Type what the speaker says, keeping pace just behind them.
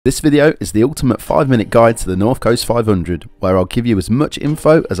This video is the ultimate 5-minute guide to the North Coast 500, where I'll give you as much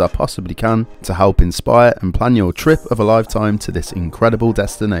info as I possibly can to help inspire and plan your trip of a lifetime to this incredible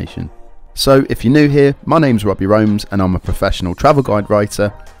destination. So if you're new here, my name's Robbie Romes and I'm a professional travel guide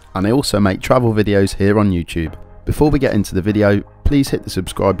writer, and I also make travel videos here on YouTube. Before we get into the video, please hit the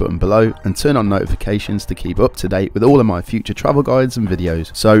subscribe button below and turn on notifications to keep up to date with all of my future travel guides and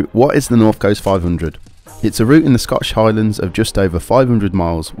videos. So what is the North Coast 500? It's a route in the Scottish Highlands of just over 500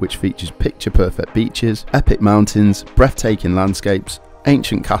 miles which features picture-perfect beaches, epic mountains, breathtaking landscapes,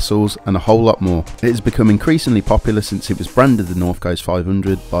 ancient castles and a whole lot more. It has become increasingly popular since it was branded the North Coast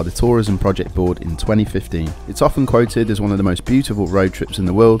 500 by the Tourism Project Board in 2015. It's often quoted as one of the most beautiful road trips in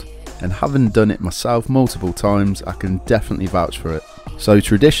the world, and having done it myself multiple times, I can definitely vouch for it. So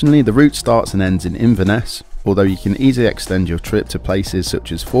traditionally the route starts and ends in Inverness, although you can easily extend your trip to places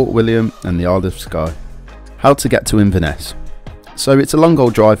such as Fort William and the Isle of Skye. How to get to Inverness. So it's a long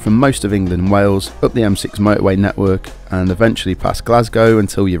old drive from most of England and Wales up the M6 motorway network and eventually past Glasgow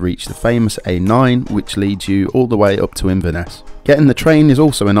until you reach the famous A9, which leads you all the way up to Inverness. Getting the train is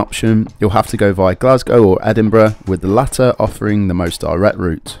also an option. You'll have to go via Glasgow or Edinburgh, with the latter offering the most direct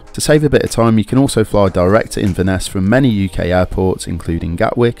route. To save a bit of time, you can also fly direct to Inverness from many UK airports including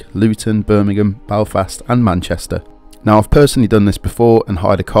Gatwick, Luton, Birmingham, Belfast and Manchester. Now I've personally done this before and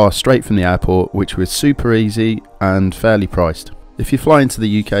hired a car straight from the airport, which was super easy and fairly priced. If you fly into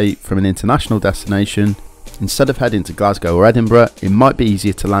the UK from an international destination, instead of heading to Glasgow or Edinburgh, it might be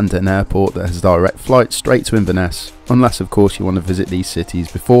easier to land at an airport that has direct flights straight to Inverness, unless of course you want to visit these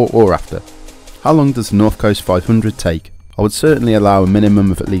cities before or after. How long does the North Coast 500 take? I would certainly allow a minimum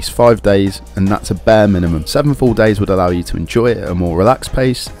of at least 5 days, and that's a bare minimum. 7 full days would allow you to enjoy it at a more relaxed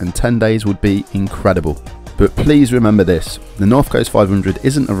pace, and 10 days would be incredible. But please remember this, the North Coast 500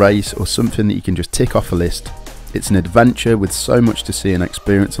 isn't a race or something that you can just tick off a list. It's an adventure with so much to see and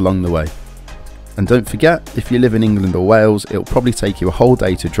experience along the way. And don't forget, if you live in England or Wales, it'll probably take you a whole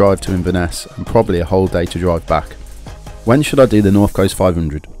day to drive to Inverness and probably a whole day to drive back. When should I do the North Coast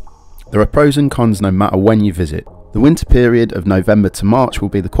 500? There are pros and cons no matter when you visit. The winter period of November to March will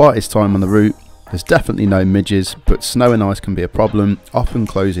be the quietest time on the route. There's definitely no midges, but snow and ice can be a problem, often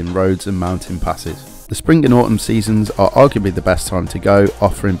closing roads and mountain passes. The spring and autumn seasons are arguably the best time to go,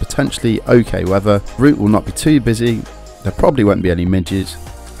 offering potentially okay weather. The route will not be too busy, there probably won't be any midges,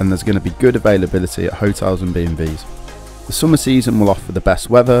 and there's going to be good availability at hotels and B&Bs. The summer season will offer the best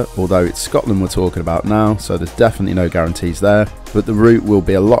weather, although it's Scotland we're talking about now, so there's definitely no guarantees there, but the route will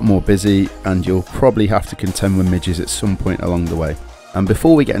be a lot more busy and you'll probably have to contend with midges at some point along the way. And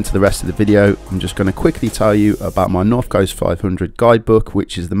before we get into the rest of the video, I'm just going to quickly tell you about my North Coast 500 guidebook,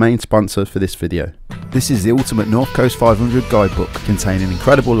 which is the main sponsor for this video. This is the ultimate North Coast 500 guidebook, containing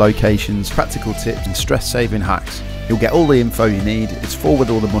incredible locations, practical tips and stress-saving hacks. You'll get all the info you need, it's full with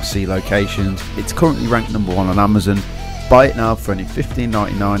all the must-see locations, it's currently ranked #1 on Amazon. Buy it now for only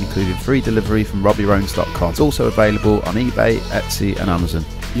 $15.99, including free delivery from robbierones.com. It's also available on eBay, Etsy and Amazon.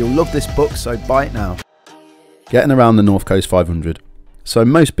 You'll love this book, so buy it now. Getting around the North Coast 500. So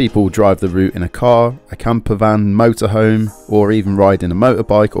most people drive the route in a car, a camper van, motorhome, or even ride in a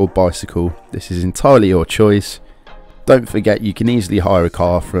motorbike or bicycle. This is entirely your choice. Don't forget you can easily hire a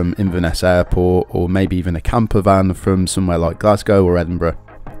car from Inverness Airport, or maybe even a camper van from somewhere like Glasgow or Edinburgh.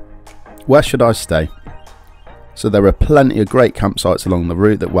 Where should I stay? So there are plenty of great campsites along the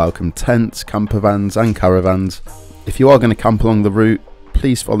route that welcome tents, camper vans and caravans. If you are going to camp along the route,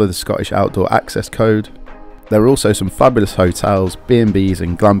 please follow the Scottish Outdoor Access Code. There are also some fabulous hotels, B&Bs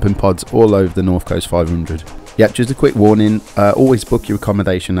and glamping pods all over the North Coast 500. Yep, just a quick warning, always book your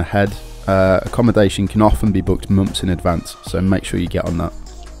accommodation ahead. Accommodation can often be booked months in advance, so make sure you get on that.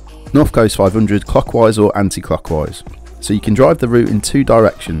 North Coast 500 clockwise or anti-clockwise. So you can drive the route in 2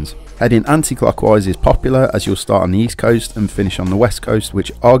 directions. Heading anti-clockwise is popular as you'll start on the east coast and finish on the west coast,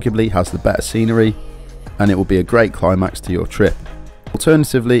 which arguably has the better scenery, and it will be a great climax to your trip.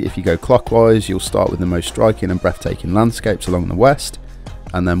 Alternatively, if you go clockwise, you'll start with the most striking and breathtaking landscapes along the west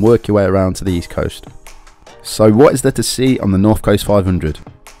and then work your way around to the east coast. So what is there to see on the North Coast 500?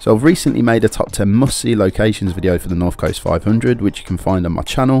 So I've recently made a top 10 must-see locations video for the North Coast 500, which you can find on my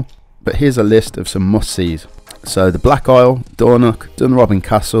channel, but here's a list of some must-sees. So the Black Isle, Dornoch, Dunrobin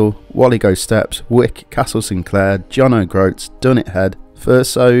Castle, Walligo Steps, Wick, Castle Sinclair, John Groats, Dunnet Head,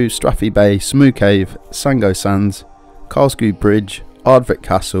 Thurso, Fortrose Bay, Smoo Cave, Sango Sands, Kylesku Bridge, Ardwick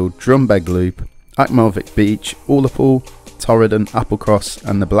Castle, Drumbeg Loop, Achmelvik Beach, Ullapool, Torridon, Applecross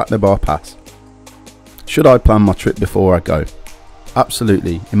and the Blacknabar Pass. Should I plan my trip before I go?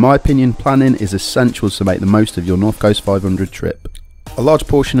 Absolutely. In my opinion, planning is essential to make the most of your North Coast 500 trip. A large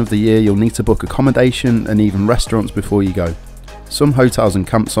portion of the year you'll need to book accommodation and even restaurants before you go. Some hotels and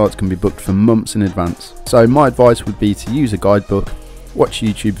campsites can be booked for months in advance, so my advice would be to use a guidebook, watch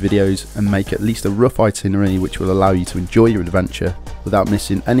YouTube videos and make at least a rough itinerary which will allow you to enjoy your adventure without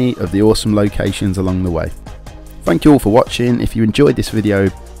missing any of the awesome locations along the way. Thank you all for watching. If you enjoyed this video,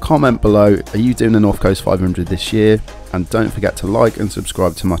 comment below, are you doing the North Coast 500 this year? And don't forget to like and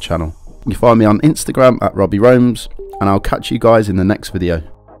subscribe to my channel. You can find me on Instagram at Robbie Roams, and I'll catch you guys in the next video.